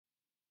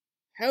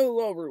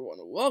Hello everyone,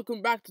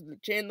 welcome back to the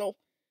channel,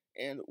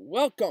 and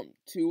welcome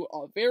to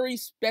a very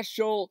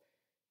special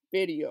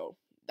video.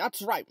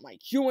 That's right, my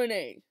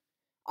Q&A.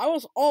 I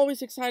was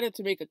always excited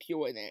to make a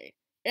Q&A,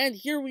 and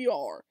here we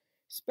are.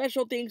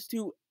 Special thanks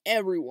to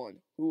everyone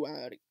who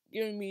had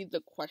given me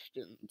the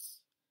questions.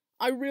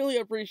 I really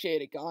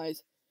appreciate it,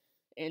 guys.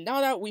 And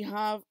now that we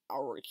have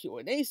our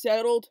Q&A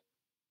settled,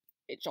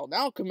 it shall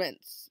now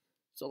commence.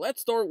 So let's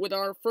start with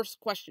our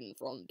first question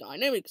from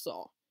Dynamic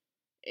Saw,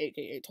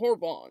 aka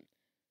Torbon.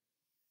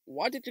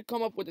 Why did you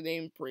come up with the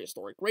name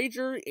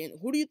PrehistoricRager, and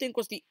who do you think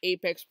was the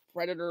apex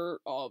predator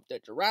of the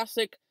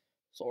Jurassic,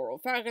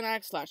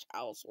 Saurophaganax /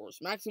 Allosaurus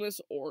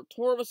maximus, or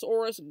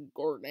Torvosaurus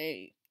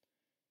gournay?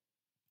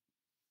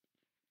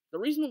 The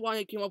reason why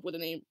I came up with the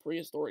name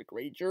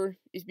PrehistoricRager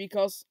is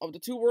because of the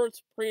two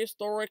words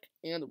prehistoric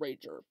and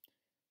rager.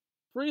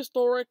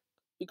 Prehistoric,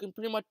 you can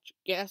pretty much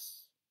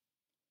guess,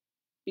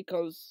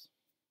 because,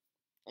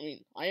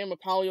 I am a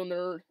paleo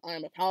nerd, I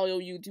am a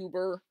paleo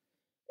YouTuber,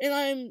 and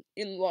I'm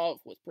in love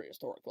with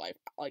prehistoric life.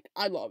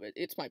 I love it.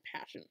 It's my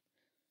passion.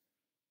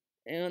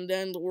 And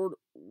then the word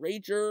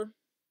rager,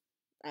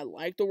 I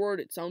like the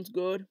word. It sounds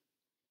good.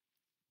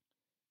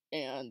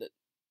 And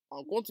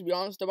I'm going to be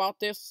honest about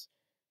this.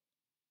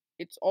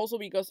 It's also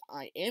because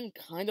I am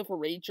kind of a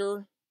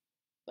rager.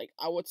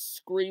 I would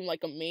scream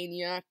like a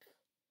maniac,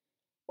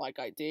 like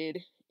I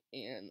did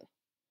in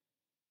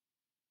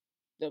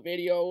the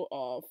video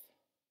of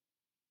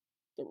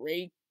the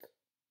rake,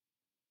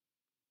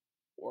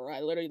 where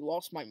I literally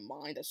lost my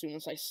mind as soon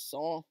as I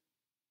saw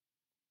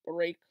the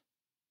rake.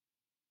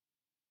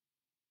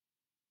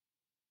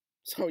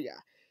 So yeah.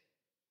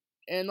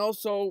 And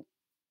also,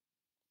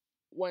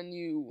 when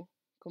you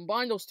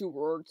combine those two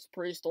words,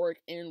 prehistoric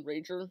and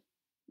rager,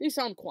 they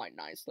sound quite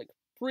nice. Like,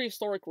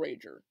 prehistoric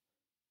rager.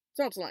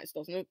 Sounds nice,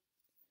 doesn't it?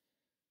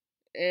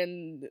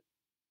 And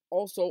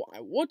also, I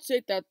would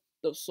say that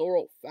the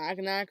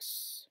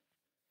Saurophaganax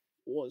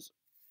was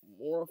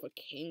more of a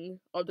king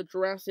of the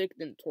Jurassic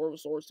than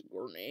Torvosaurus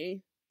gournay.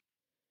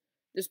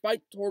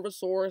 Despite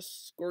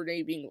Torvosaurus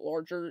gournay being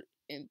larger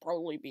and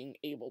probably being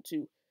able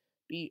to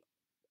beat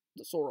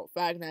the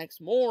Saurophaganax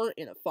more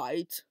in a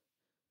fight,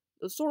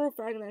 the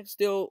Saurophaganax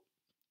still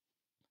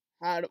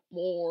had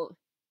more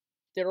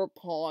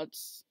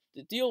theropods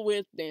to deal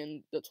with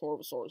than the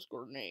Torvosaurus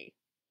gournay.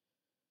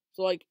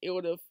 So, it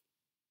would have,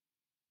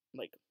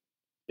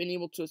 been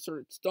able to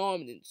assert its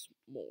dominance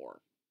more.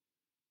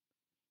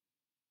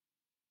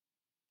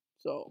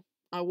 So,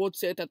 I would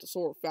say that the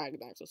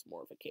Saurophaganax is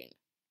more of a king.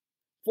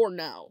 For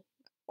now,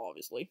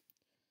 obviously.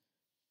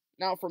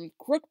 Now, from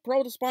Crook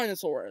Pro to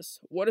Spinosaurus,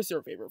 what is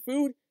your favorite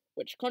food?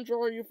 Which country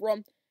are you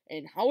from?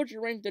 And how would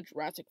you rank the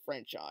Jurassic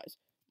franchise?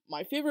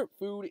 My favorite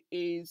food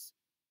is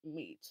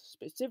meat,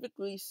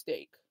 specifically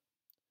steak.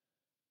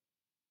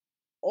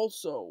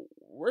 Also,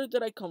 where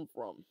did I come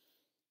from?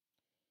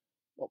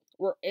 Well,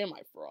 where am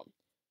I from?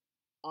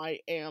 I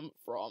am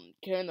from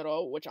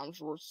Canada, which I'm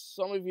sure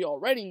some of you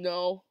already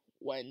know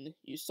when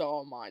you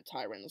saw my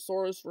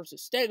Tyrannosaurus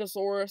versus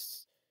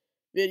Stegosaurus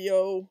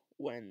video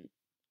when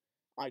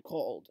I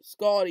called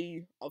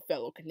Scotty a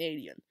fellow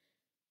Canadian.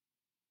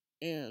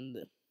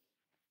 And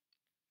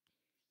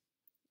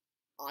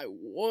I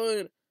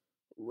would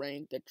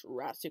rank the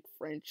Jurassic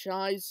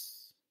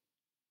franchise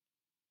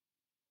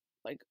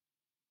like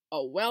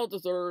a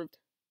well-deserved,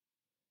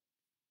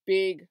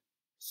 big,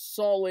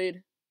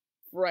 solid,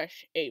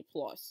 fresh A+.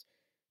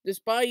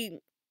 Despite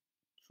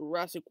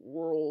Jurassic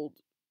World,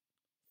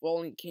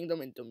 Fallen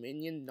Kingdom, and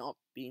Dominion not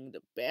being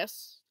the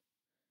best,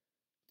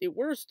 they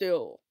were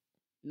still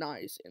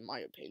nice in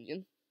my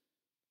opinion.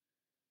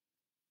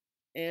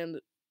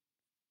 And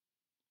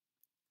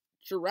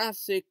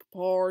Jurassic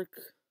Park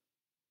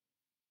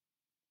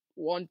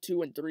 1,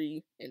 2, and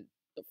 3, and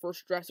the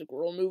first Jurassic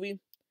World movie,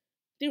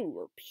 they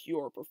were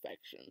pure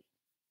perfection.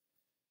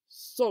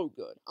 So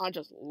good. I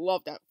just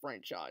love that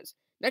franchise.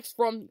 Next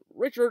from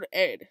Richard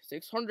Ed,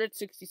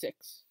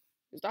 666.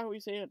 Is that how you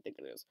say it? I think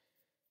it is.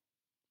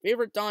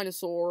 Favorite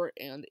dinosaur,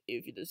 and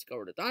if you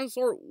discovered a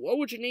dinosaur, what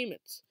would you name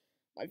it?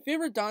 My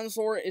favorite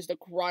dinosaur is the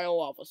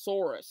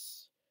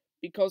Cryolophosaurus,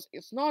 because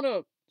it's not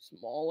a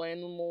small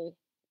animal,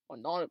 or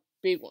not a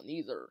big one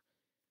either,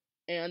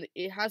 and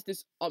it has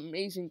this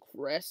amazing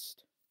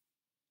crest,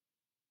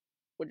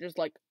 which is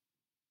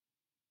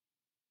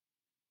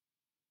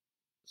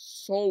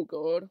so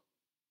good.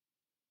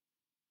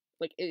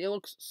 It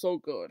looks so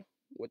good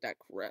with that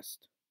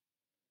crest.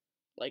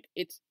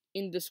 It's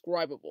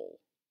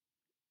indescribable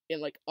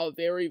in a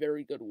very,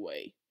 very good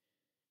way.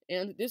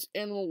 And this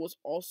animal was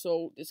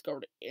also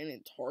discovered in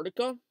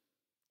Antarctica.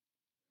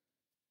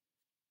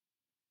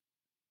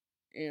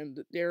 And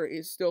there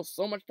is still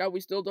so much that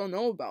we still don't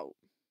know about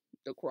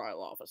the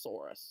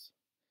Cryolophosaurus.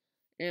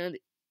 And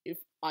if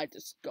I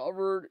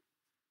discovered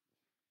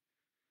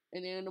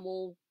an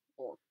animal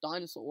or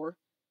dinosaur,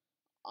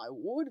 I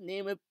would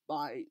name it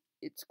by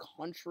its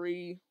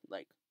country,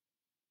 like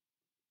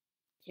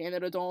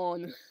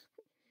Canadadon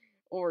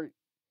or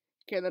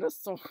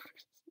Canadasaurus.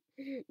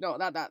 No,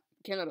 not that.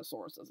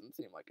 Canadasaurus doesn't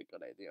seem like a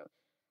good idea.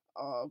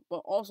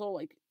 But also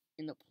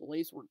in the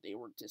place where they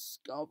were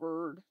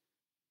discovered,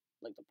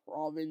 like the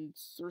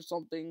province or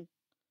something,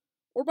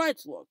 or by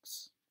its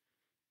looks.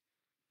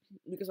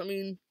 Because, I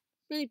mean,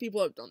 many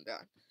people have done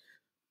that.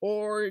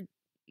 Or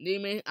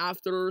name it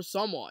after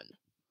someone.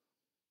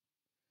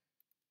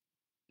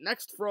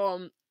 Next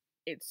from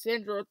it's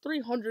Sandra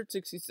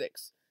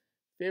 366.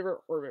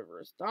 Favorite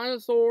herbivorous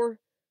dinosaur,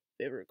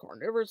 favorite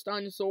carnivorous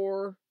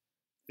dinosaur,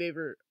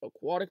 favorite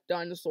aquatic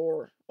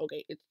dinosaur.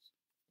 Okay,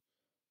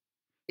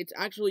 it's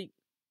actually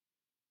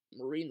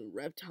marine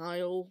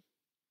reptile.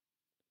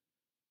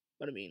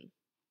 But I mean,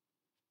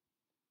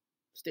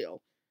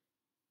 still,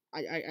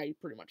 I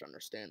pretty much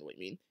understand what you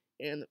mean.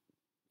 And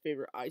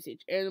favorite Ice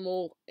Age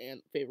animal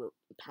and favorite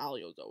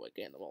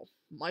Paleozoic animal.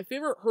 My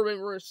favorite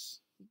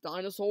herbivorous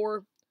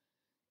dinosaur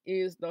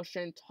is the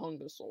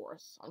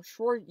Shantungosaurus. I'm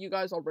sure you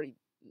guys already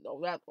know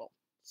that. Well,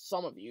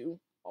 some of you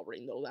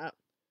already know that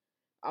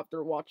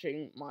after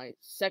watching my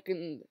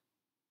second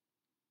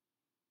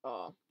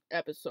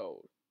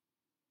episode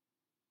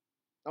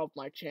of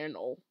my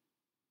channel.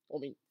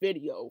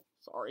 Video,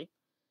 sorry,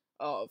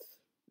 of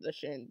the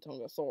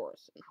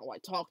Shantungosaurus and how I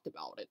talked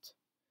about it.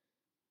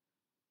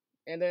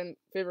 And then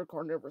favorite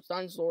carnivorous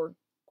dinosaur,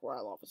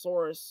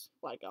 Corallophosaurus,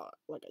 like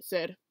I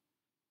said.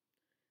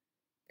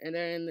 And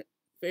then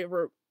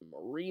favorite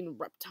marine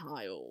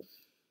reptile,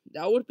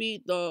 that would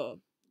be the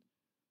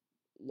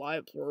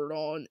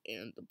Liopleurodon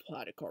and the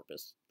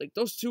Platycarpus. Like,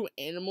 those two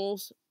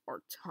animals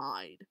are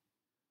tied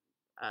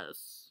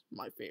as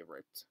my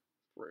favorite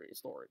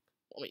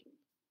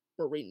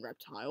marine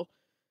reptile.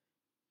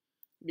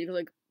 Because,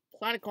 like,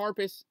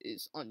 Platycarpus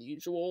is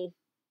unusual,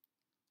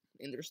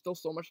 and there's still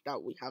so much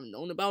that we haven't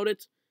known about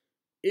it.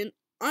 And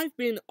I've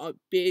been a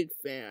big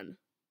fan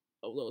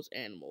of those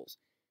animals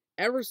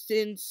ever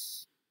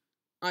since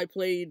I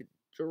played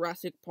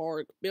Jurassic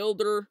Park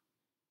Builder,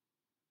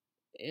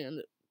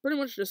 and pretty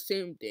much the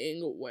same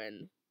thing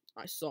when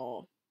I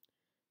saw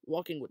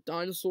Walking with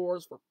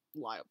Dinosaurs for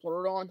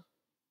Liopleurodon.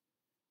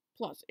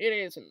 Plus, it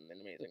is an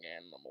amazing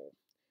animal.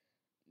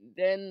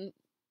 Then,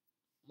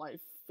 my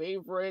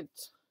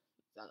favorite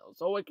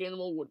Dinozoic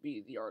animal would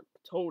be the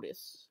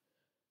Arctodus.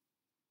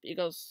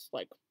 Because,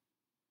 like,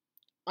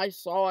 I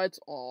saw it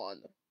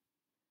on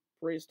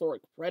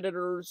Prehistoric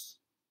Predators.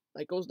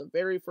 Like, it was the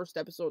very first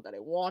episode that I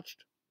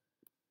watched.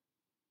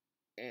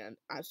 And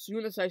as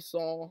soon as I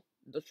saw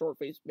the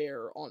short-faced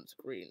bear on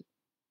screen,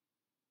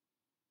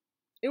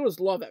 it was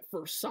love at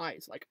first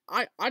sight. Like,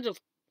 I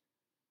just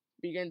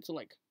began to,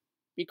 like,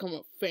 become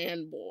a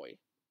fanboy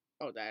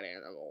of that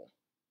animal.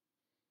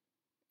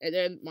 And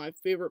then my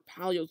favorite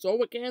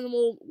Paleozoic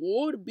animal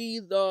would be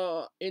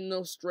the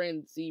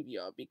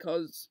Inostrandzevia,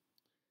 because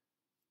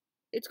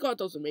it's got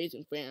those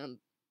amazing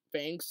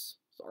fangs,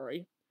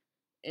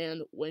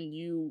 and when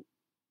you,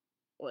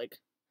 like,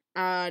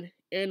 add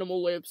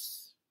animal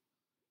lips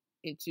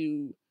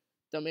into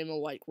the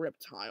mammal-like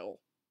reptile,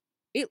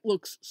 it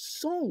looks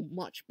so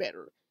much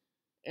better.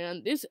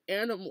 And this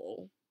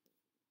animal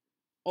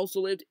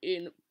also lived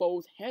in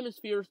both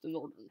hemispheres, the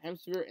northern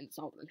hemisphere and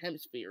southern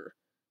hemisphere,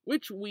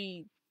 which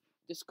we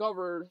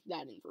discovered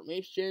that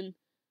information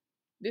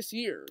this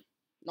year,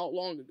 not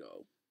long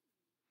ago,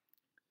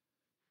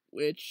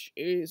 which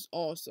is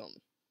awesome.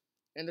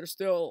 And there's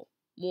still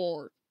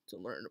more to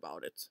learn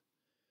about it.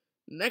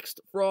 Next,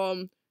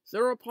 from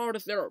Theropod to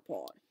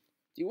Theropod.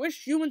 Do you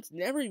wish humans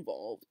never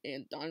evolved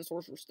and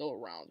dinosaurs were still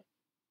around?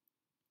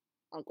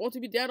 I'm going to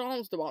be dead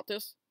honest about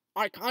this.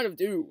 I kind of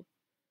do.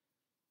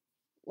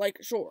 Like,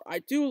 sure, I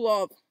do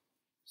love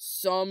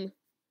some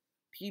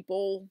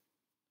people,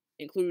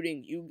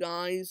 including you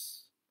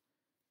guys.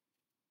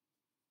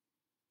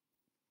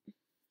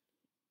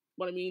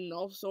 But I mean,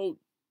 also,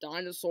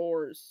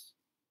 dinosaurs,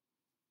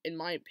 in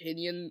my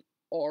opinion,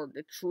 are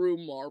the true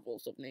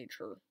marvels of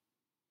nature.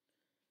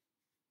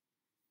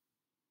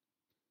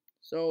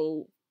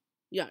 So,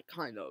 yeah,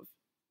 kind of.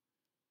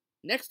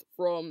 Next,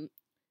 from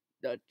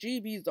the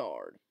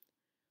GBzard.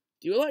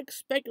 Do you like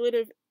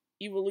speculative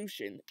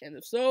evolution? And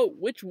if so,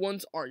 which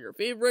ones are your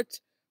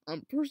favorites?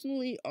 I'm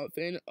personally a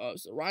fan of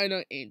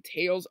Serena and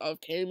Tales of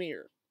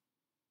Kmir.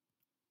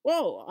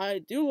 Well, I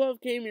do love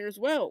Kmir as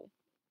well.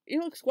 He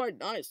looks quite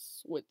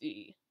nice with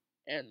the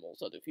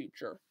animals of the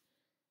future.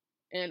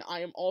 And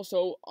I am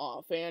also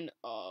a fan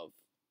of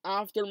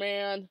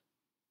Afterman,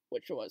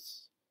 which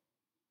was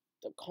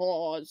the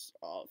cause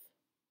of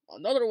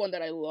another one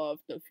that I love,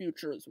 The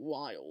Future is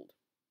Wild.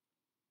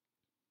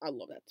 I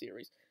love that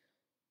series.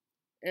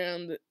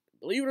 And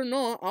believe it or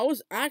not, I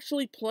was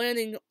actually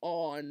planning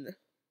on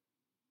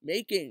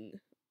making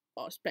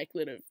a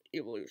speculative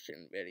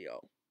evolution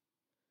video.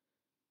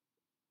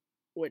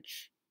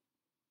 Which,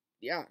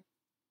 yeah,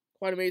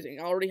 quite amazing.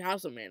 I already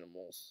have some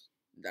animals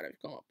that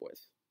I've come up with.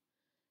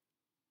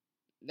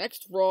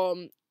 Next,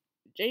 from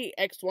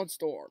JX1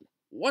 Storm.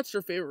 What's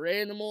your favorite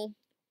animal?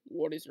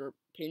 What is your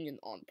opinion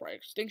on prior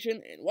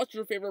extinction? And what's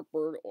your favorite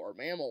bird or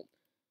mammal?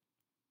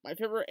 My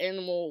favorite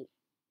animal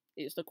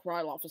is the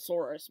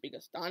Corallophosaurus,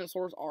 because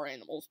dinosaurs are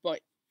animals,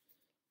 but,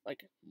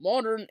 like,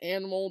 modern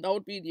animal, that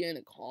would be the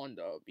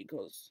anaconda,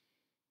 because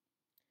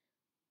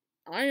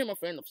I am a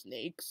fan of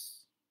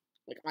snakes.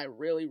 Like, I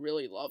really,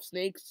 really love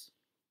snakes.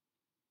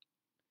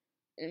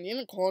 And the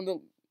anaconda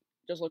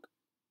just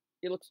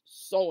it looks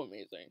so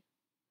amazing.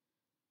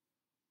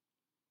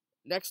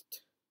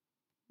 Next,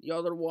 the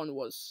other one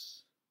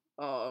was,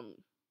 my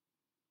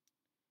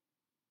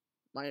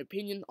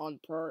opinion on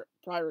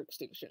Prior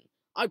Extinction.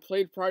 I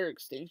played Prior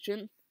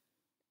Extinction,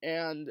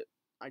 and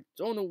I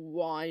don't know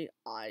why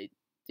I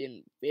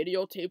didn't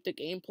videotape the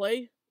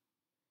gameplay,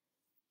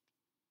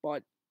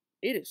 but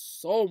it is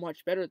so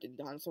much better than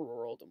Dinosaur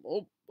World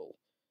Mobile.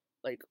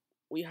 Like,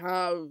 we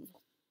have,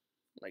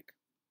 like,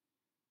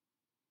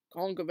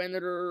 Conga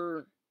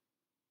Venator,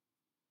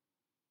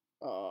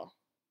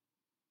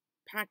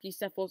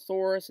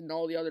 Pachycephalosaurus, and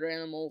all the other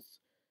animals,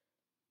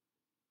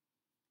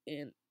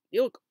 and they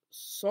look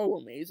so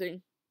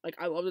amazing. Like,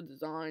 I love the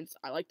designs,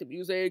 I like the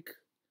music,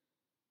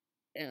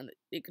 and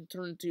it can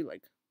turn into,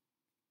 like,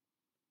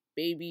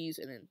 babies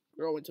and then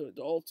grow into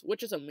adults,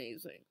 which is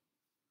amazing.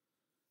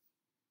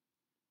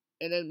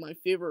 And then my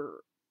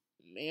favorite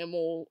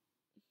mammal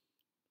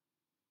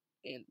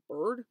and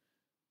bird.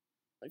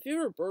 My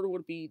favorite bird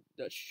would be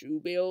the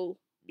shoebill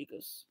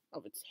because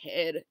of its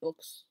head. It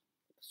looks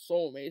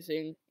so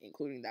amazing,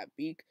 including that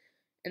beak.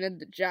 And then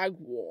the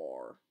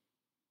jaguar.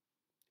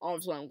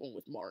 Obviously, I'm going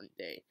with modern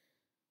day.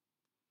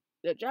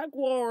 The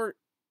jaguar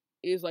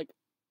is like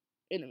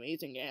an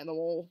amazing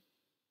animal.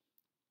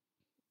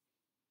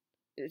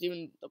 There's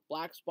even the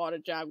black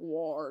spotted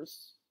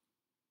jaguars.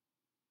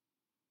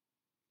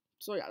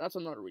 So yeah, that's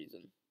another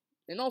reason.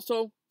 And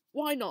also,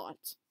 why not?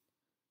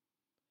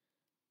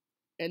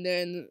 And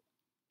then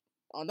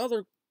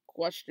another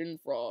question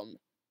from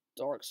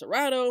Dark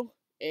Cerato,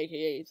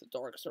 aka the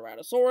Dark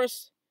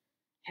Ceratosaurus.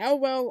 How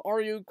well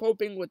are you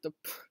coping with the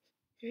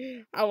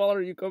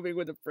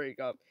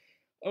breakup?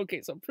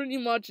 Okay, so pretty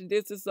much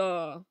this is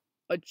a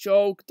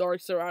joke Dark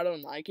Cerato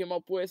and I came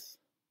up with,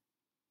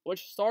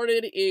 which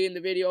started in the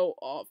video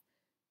of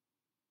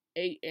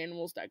 8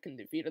 animals that can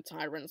defeat a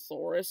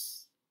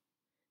Tyrannosaurus.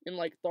 And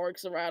like Dark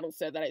Cerato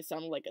said that I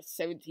sounded like a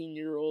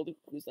 17-year-old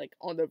who's like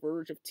on the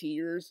verge of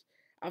tears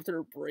after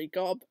a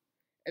breakup.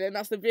 And then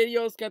as the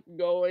videos kept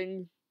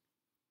going,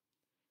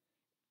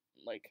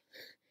 like,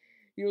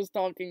 he was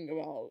talking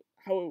about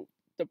how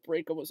the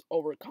breakup was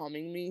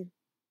overcoming me,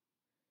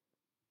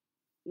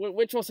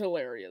 which was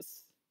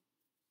hilarious.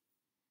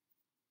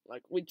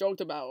 Like, we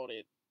joked about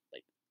it,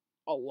 like,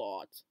 a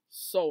lot.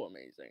 So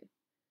amazing.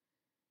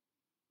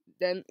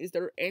 Then, is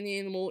there any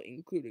animal,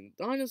 including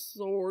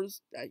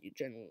dinosaurs, that you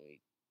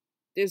genuinely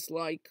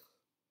dislike?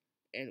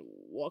 And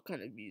what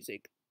kind of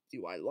music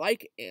do I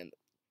like? And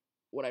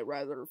would I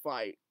rather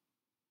fight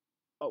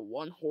a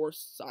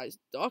 1-horse-sized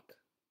duck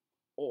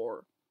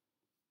or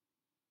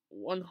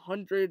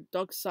 100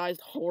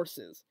 duck-sized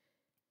horses?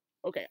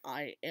 Okay,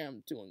 I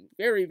am doing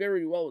very,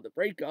 very well with the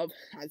breakup,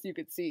 as you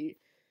can see.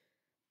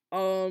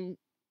 I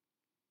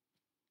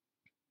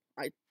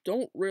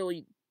don't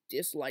really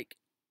dislike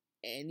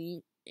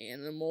any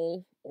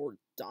animal or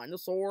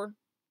dinosaur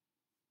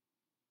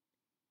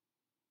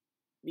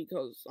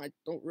because I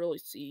don't really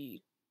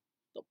see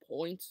the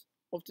point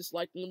of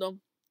disliking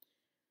them.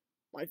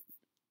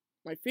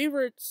 My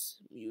favorite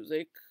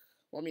music,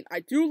 well, I mean, I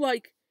do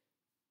like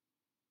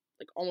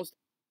almost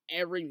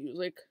every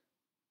music.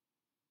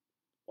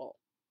 Well,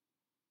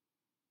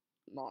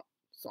 not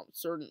some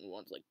certain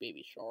ones like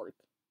Baby Shark.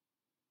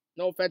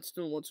 No offense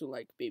to the ones who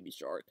like Baby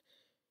Shark.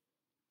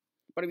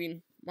 But I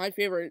mean, my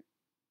favorite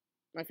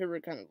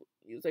kind of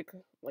music,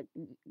 like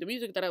the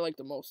music that I like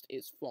the most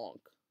is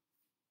funk,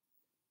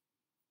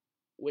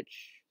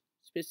 which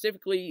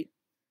specifically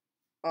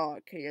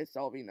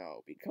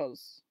KSLV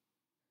because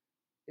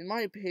in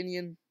my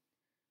opinion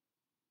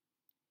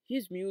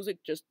his music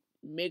just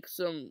makes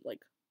him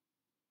like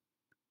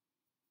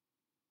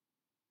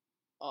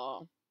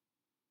a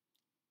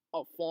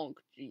funk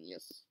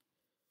genius.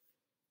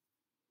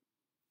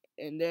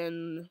 And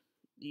then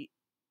the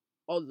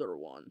other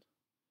one,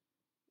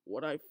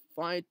 would I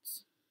fight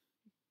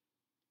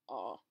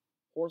a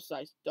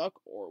horse-sized duck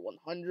or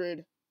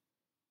 100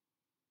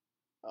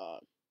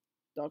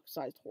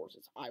 duck-sized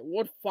horses? I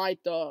would fight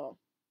the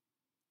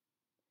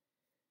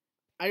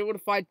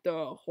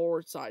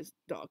horse-sized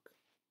duck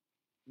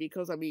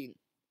because I mean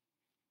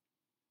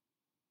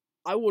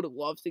I would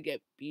love to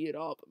get beat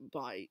up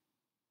by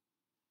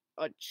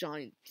a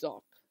giant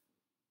duck.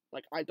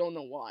 Like, I don't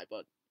know why,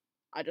 but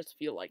I just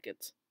feel like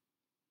it.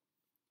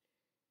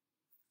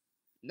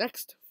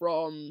 Next,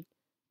 from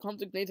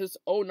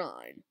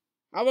Comptignatus09.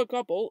 Have a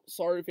couple,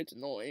 sorry if it's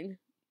annoying.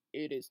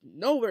 It is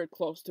nowhere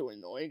close to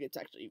annoying, it's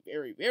actually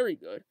very, very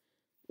good.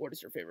 What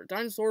is your favorite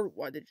dinosaur?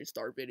 Why did you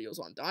start videos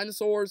on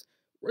dinosaurs?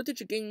 Where did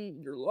you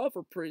gain your love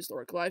for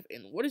prehistoric life?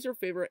 And what is your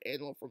favorite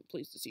animal from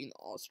Pleistocene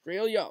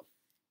Australia?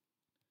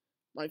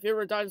 My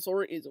favorite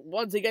dinosaur is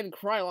once again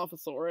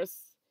Cryolophosaurus.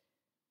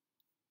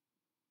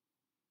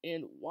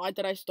 And why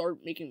did I start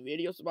making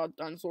videos about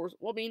dinosaurs?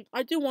 Well, I mean,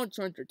 I do want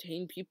to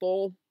entertain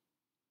people.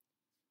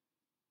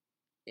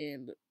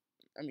 And,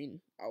 I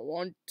mean, I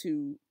want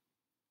to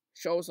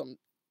show some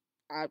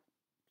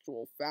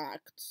actual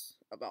facts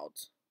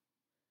about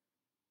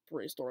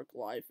prehistoric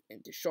life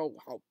and to show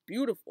how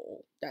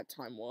beautiful that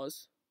time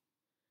was.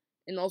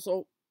 And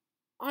also,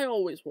 I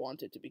always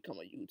wanted to become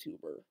a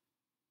YouTuber.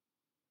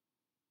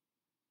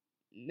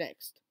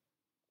 Next,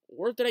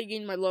 where did I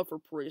gain my love for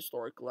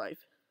prehistoric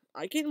life?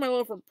 I gained my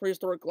love for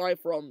prehistoric life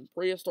from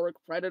prehistoric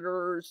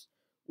predators,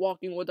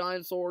 walking with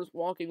dinosaurs,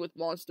 walking with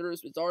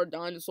monsters, bizarre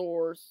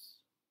dinosaurs,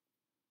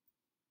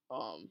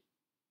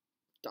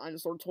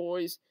 dinosaur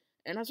toys,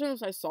 and as soon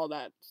as I saw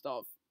that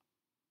stuff,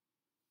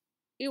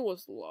 it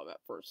was love at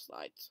first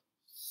sight.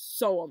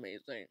 So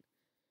amazing.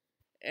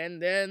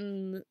 And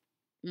then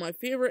my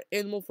favorite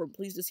animal from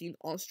Pleistocene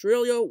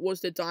Australia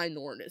was the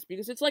Dinornis,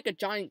 because it's like a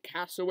giant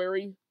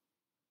cassowary,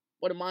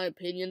 but in my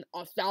opinion,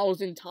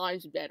 1,000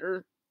 times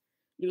better,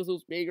 because it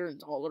was bigger and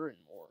taller and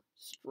more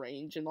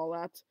strange and all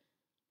that.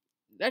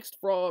 Next,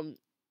 from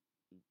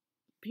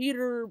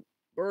Peter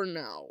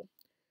Burnell,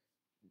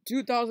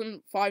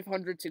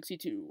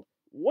 2562.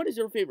 What is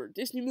your favorite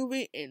Disney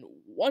movie, and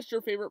what's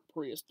your favorite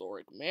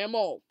prehistoric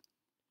mammal?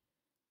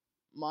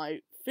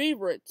 My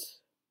favorite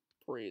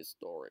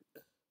prehistoric...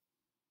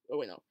 Oh,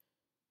 wait, no.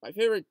 My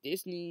favorite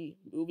Disney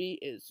movie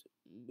is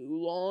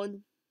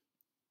Mulan,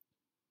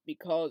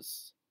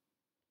 because,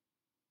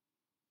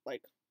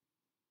 like,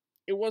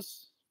 it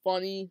was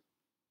funny,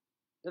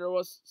 there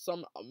was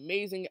some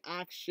amazing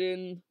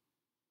action.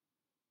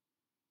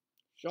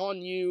 John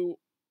Yu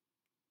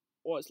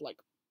was, like,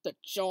 the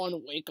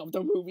John Wick of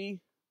the movie.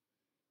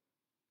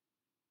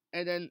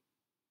 And then,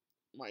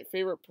 my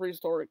favorite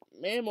prehistoric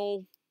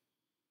mammal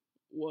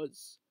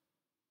was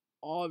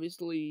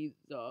obviously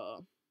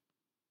the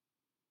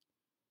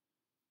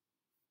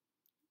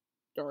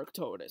Dark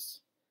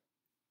Tortoise.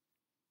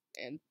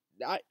 And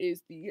that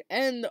is the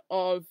end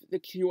of the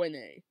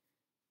Q&A.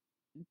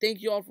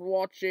 Thank you all for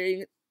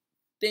watching.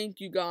 Thank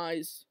you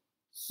guys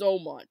so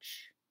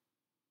much.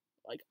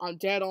 Like, I'm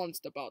dead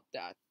honest about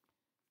that.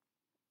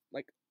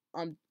 Like,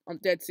 I'm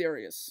dead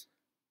serious.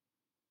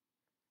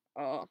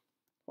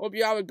 Hope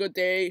you have a good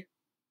day.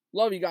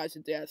 Love you guys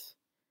to death.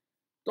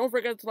 Don't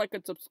forget to like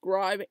and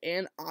subscribe,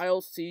 and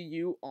I'll see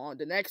you on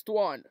the next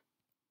one.